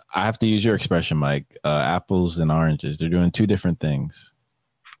doing, I have to use your expression, Mike, apples and oranges. They're doing two different things.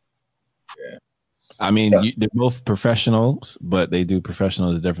 Yeah. I mean, they're both professionals, but they do professional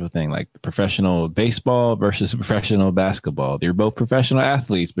as a different thing. Like professional baseball versus professional basketball. They're both professional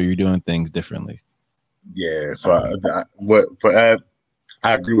athletes, but you're doing things differently. Yeah, so I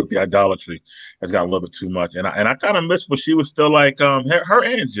agree with the idolatry. It's got a little bit too much, and I kind of miss when she was still like her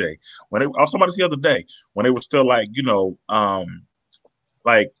and Jay when I was talking about this the other day when they were still like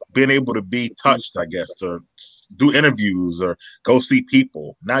like being able to be touched, I guess, or do interviews or go see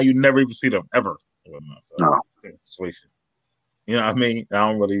people. Now you never even see them ever. No. Situation. You know what I mean? I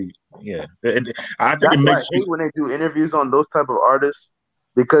don't really. Yeah, I think that's it makes why I hate when they do interviews on those type of artists.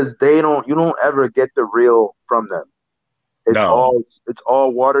 Because you don't ever get the real from them. It's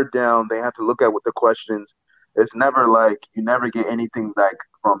all watered down. They have to look at what the questions. It's never like you never get anything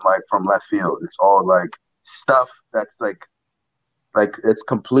from left field. It's all like stuff that's like it's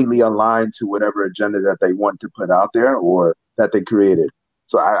completely aligned to whatever agenda that they want to put out there or that they created.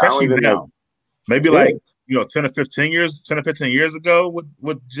 So I don't even know. Maybe like 10 or 15 years ago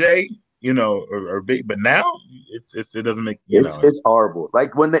with Jay. Or big, but now it doesn't make it's horrible.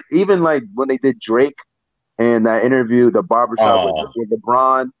 Like when they did Drake and that interview, the barbershop with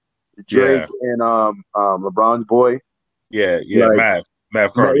LeBron, Drake and LeBron's boy.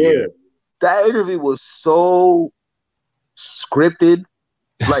 Mav Carter. Yeah. That interview was so scripted,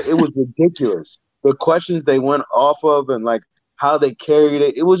 like it was ridiculous. The questions they went off of and like how they carried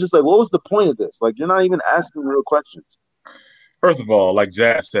it, it was just like, what was the point of this? Like you're not even asking real questions. First of all, like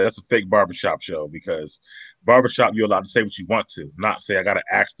Jazz said, that's a fake barbershop show because barbershop, you're allowed to say what you want to, not say I got to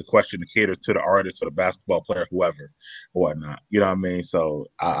ask the question to cater to the artist or the basketball player, whoever, or whatnot. You know what I mean? So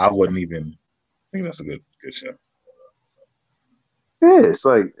I wouldn't even think that's a good show. So. Yeah, it's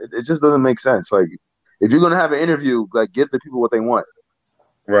like it just doesn't make sense. Like if you're gonna have an interview, like give the people what they want.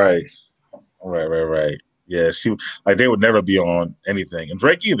 Right. Yeah, they would never be on anything, and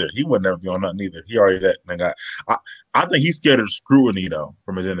Drake either. He would never be on nothing either. He already that guy. I think he's scared of scrutiny though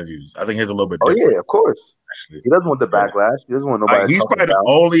from his interviews. I think he's a little bit. Oh different, yeah, of course. Actually. He doesn't want the backlash. He doesn't want nobody. He's probably the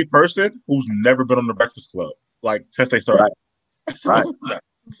only person who's never been on the Breakfast Club, like since they started. Right.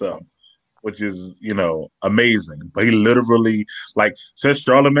 So, which is amazing. But he literally since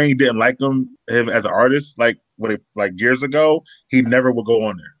Charlamagne didn't like him as an artist, years ago, he never would go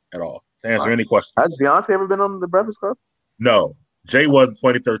on there at all. To answer any questions. Has Beyonce ever been on the Breakfast Club? No. Jay was in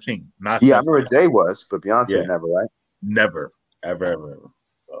 2013. I remember Jay was, but Beyonce never, right? Never. Ever.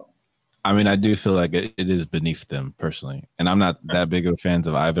 So I mean, I do feel like it is beneath them personally. And I'm not that big of fans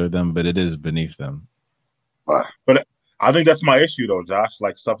of either of them, but it is beneath them. But I think that's my issue though, Josh.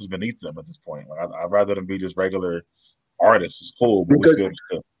 Like stuff is beneath them at this point. Like, I'd rather them be just regular artists. It's cool. But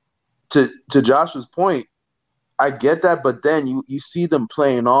because to Josh's point, I get that, but then you see them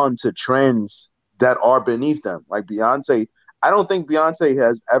playing on to trends that are beneath them. Like Beyonce, I don't think Beyonce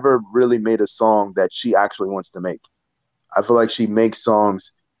has ever really made a song that she actually wants to make. I feel like she makes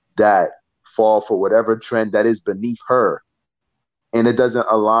songs that fall for whatever trend that is beneath her, and it doesn't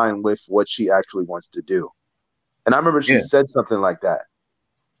align with what she actually wants to do. And I remember she said something like that.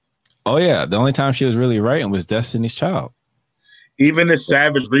 Oh, yeah. The only time she was really writing was Destiny's Child. Even the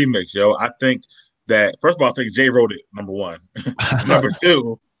Savage remix, I think that, first of all, I think Jay wrote it, number one. Number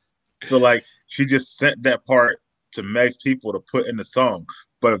two, so she just sent that part to Meg's people to put in the song.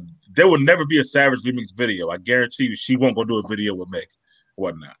 But there will never be a Savage remix video. I guarantee you, she won't go do a video with Meg,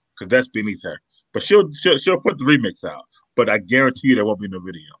 whatnot, because that's beneath her. But she'll put the remix out. But I guarantee you, there won't be no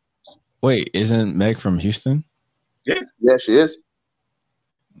video. Wait, isn't Meg from Houston? Yeah, she is.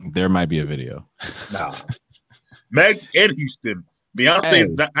 There might be a video. Nah, Meg's in Houston.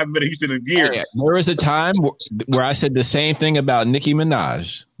 Beyonce haven't been in Houston in years. Hey, there was a time where I said the same thing about Nicki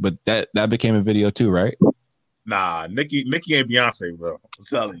Minaj, but that became a video too, right? Nah, Nicki ain't Beyonce, bro. I'm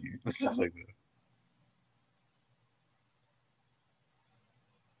telling you. It's not like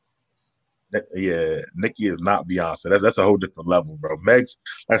that. Yeah, Nicki is not Beyonce. That's a whole different level, bro. Meg's,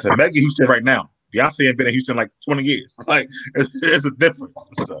 like I said, Meg in Houston right now. Beyonce ain't been in Houston like 20 years. Like it's a difference.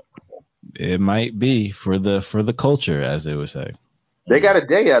 So. It might be for the culture, as they would say. They got a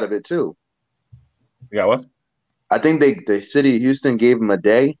day out of it too. You got what? I think the city of Houston gave them a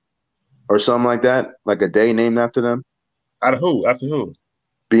day or something like that, like a day named after them. Out of who? After who?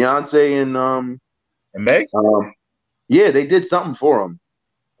 Beyonce and Meg? Yeah, they did something for them.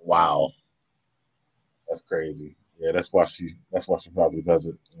 Wow, that's crazy. Yeah, that's why she probably does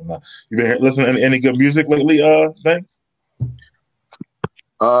it. You been listening to any good music lately, Banks?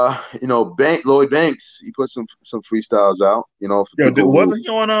 Lloyd Banks, he put some freestyles out. Wasn't he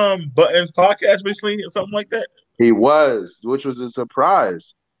on Buttons podcast recently or something like that? He was, which was a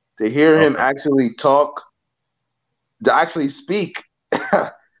surprise to hear him actually talk, to actually speak.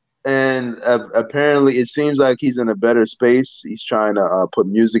 And apparently, it seems like he's in a better space. He's trying to put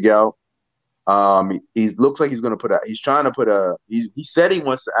music out. He looks like he's going to put out. He's trying to put he said he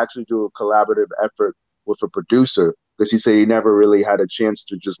wants to actually do a collaborative effort with a producer, because he said he never really had a chance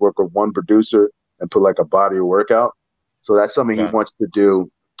to just work with one producer and put like a body of work out. So that's something he wants to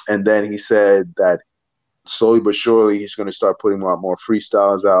do. And then he said that slowly but surely he's going to start putting a lot more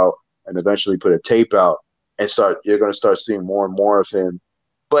freestyles out and eventually put a tape out and you're going to start seeing more and more of him.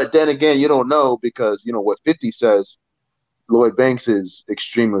 But then again, you don't know, because what 50 says, Lloyd Banks is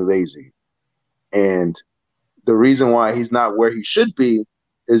extremely lazy. And the reason why he's not where he should be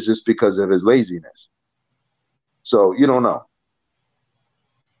is just because of his laziness. So you don't know.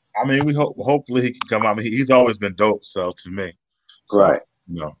 I mean, we hopefully he can come out. I mean, he's always been dope. So to me, right?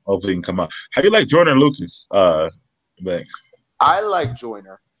 Hopefully he can come out. How you like Joyner Lucas? Banks? I like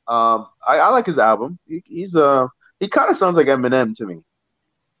Joyner. I like his album. He kind of sounds like Eminem to me.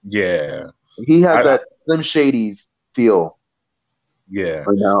 Yeah, he has that Slim Shady feel. Yeah,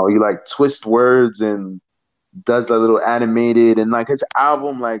 he like twist words and does a little animated, and like his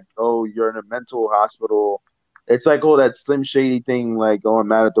album, like, oh, you're in a mental hospital. It's like, oh, that Slim Shady thing, like, oh, I'm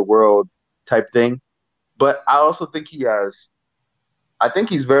mad at the world type thing. But I also think I think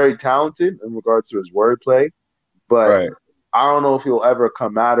he's very talented in regards to his wordplay. But I don't know if he'll ever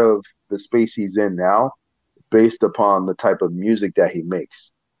come out of the space he's in now based upon the type of music that he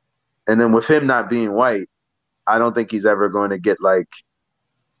makes. And then with him not being white, I don't think he's ever going to get like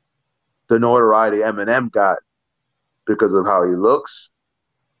the notoriety Eminem got because of how he looks,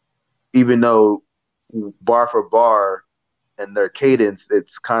 even though bar for bar and their cadence,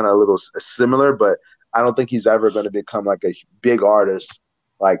 it's kind of a little similar, but I don't think he's ever going to become like a big artist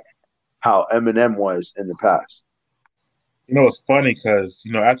like how Eminem was in the past. It's funny because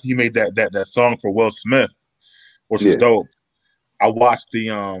after he made that song for Will Smith, which is dope, I watched the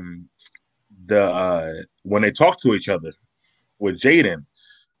when they talk to each other with Jaden,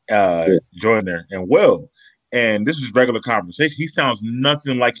 Joyner and Will, and this is regular conversation. He sounds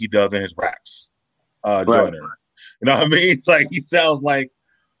nothing like he does in his raps. Joyner, you know what I mean? It's like he sounds like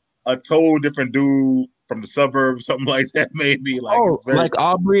a total different dude from the suburbs, something like that. Maybe like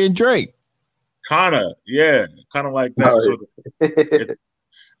Aubrey and Drake. Kind of like that. So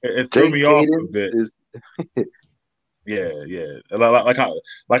it threw me off a bit. Yeah.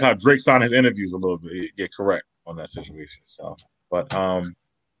 Like how Drake's on his interviews a little bit. Get correct on that situation. So, but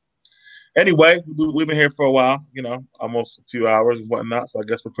anyway, we've been here for a while. Almost a few hours and whatnot. So I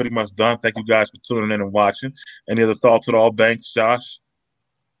guess we're pretty much done. Thank you guys for tuning in and watching. Any other thoughts at all, Banks, Josh?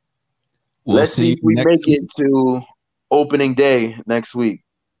 Let's see if we make it to opening day next week.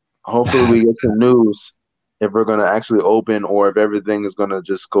 Hopefully, we get some news if we're going to actually open or if everything is going to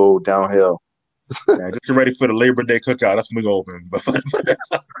just go downhill. Just get ready for the Labor Day cookout. That's when we go open.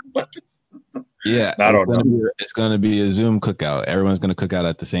 Yeah, I don't know. It's going to be a Zoom cookout. Everyone's going to cook out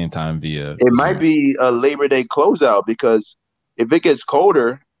at the same time via. It Zoom. might be a Labor Day closeout, because if it gets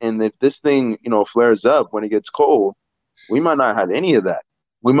colder and if this thing flares up when it gets cold, we might not have any of that.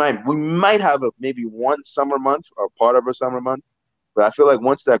 We might have maybe one summer month or part of a summer month, but I feel like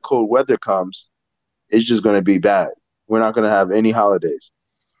once that cold weather comes, it's just going to be bad. We're not going to have any holidays.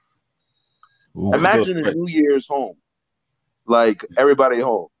 Ooh. Imagine a New Year's home, like everybody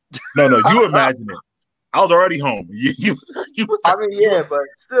home. No, you imagine it. I was already home. You I mean, yeah, but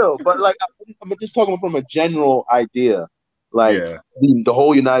still, like I'm just talking from a general idea, like the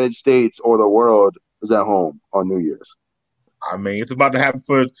whole United States or the world is at home on New Year's. I mean, it's about to happen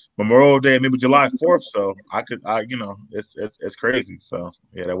for Memorial Day, maybe July 4th. So it's crazy. So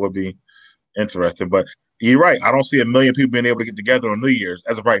yeah, that would be interesting. But you're right. I don't see a million people being able to get together on New Year's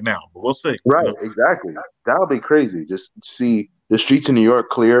as of right now. But we'll see. Right, exactly. That would be crazy. Just see the streets of New York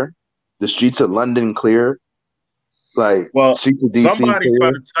clear, the streets of London clear. Like, well, streets of DC somebody clear.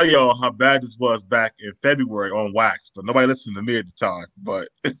 tried to tell y'all how bad this was back in February on Wax, but nobody listened to me at the time. But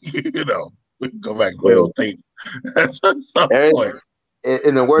we can go back and play those tapes. That's some point.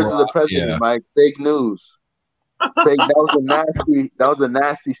 In the words of the president, Mike, fake news. Fake. That was a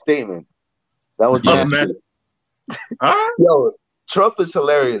nasty statement. That was nasty. Huh? Yo, Trump is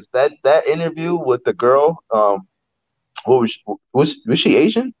hilarious. That interview with the girl, what was she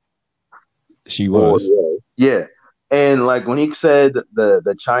Asian? She was. Yeah. And like when he said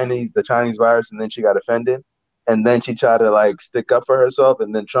the Chinese virus, and then she got offended, and then she tried to like stick up for herself,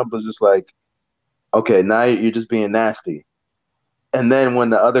 and then Trump was just like, okay, now you're just being nasty. And then when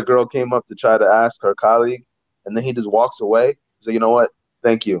the other girl came up to try to ask her colleague, and then he just walks away. So you know what?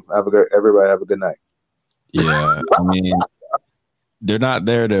 Thank you. Everybody have a good night. Yeah, I mean, they're not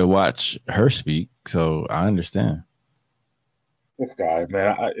there to watch her speak, so I understand. This guy,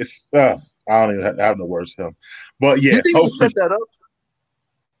 man, I don't even have no words for him. But yeah, do you think they set that up?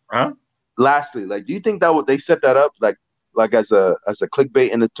 Huh? Lastly, like, do you think that they set that up like as a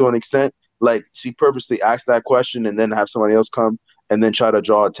clickbait to an extent? Like, she purposely asked that question and then have somebody else come and then try to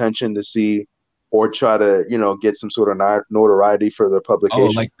draw attention to see, or try to get some sort of notoriety for the publication.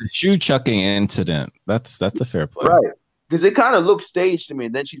 Oh, like the shoe chucking incident. That's a fair play, right? Because it kind of looked staged to me.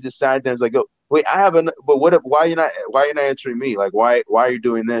 And then she just sat there and was like, "Oh, wait, I have but what? Why are you not answering me? Like, why are you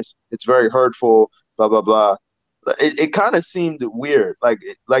doing this? It's very hurtful. Blah blah blah." It kind of seemed weird.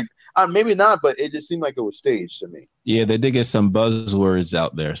 Maybe not, but it just seemed like it was staged to me. Yeah, they did get some buzzwords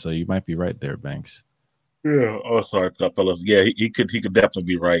out there, so you might be right there, Banks. Yeah. Oh, sorry, fellas. Yeah, he could definitely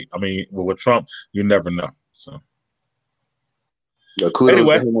be right. I mean, with Trump, you never know. So, kudos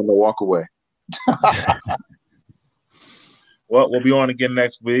to him on the walk away. Well, we'll be on again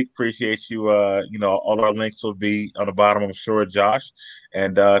next week. Appreciate you. All our links will be on the bottom, I'm sure, Josh.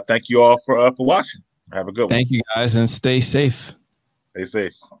 And thank you all for watching. Have a good one. Thank you, guys, and stay safe. Stay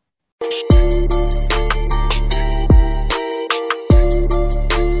safe.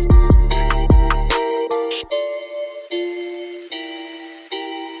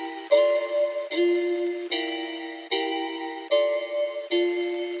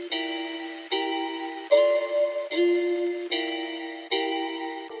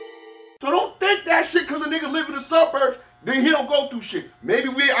 So don't think that shit because a nigga live in the suburbs, then he don't go through shit. Maybe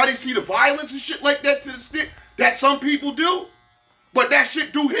I didn't see the violence and shit like that to the extent that some people do, but that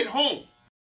shit do hit home.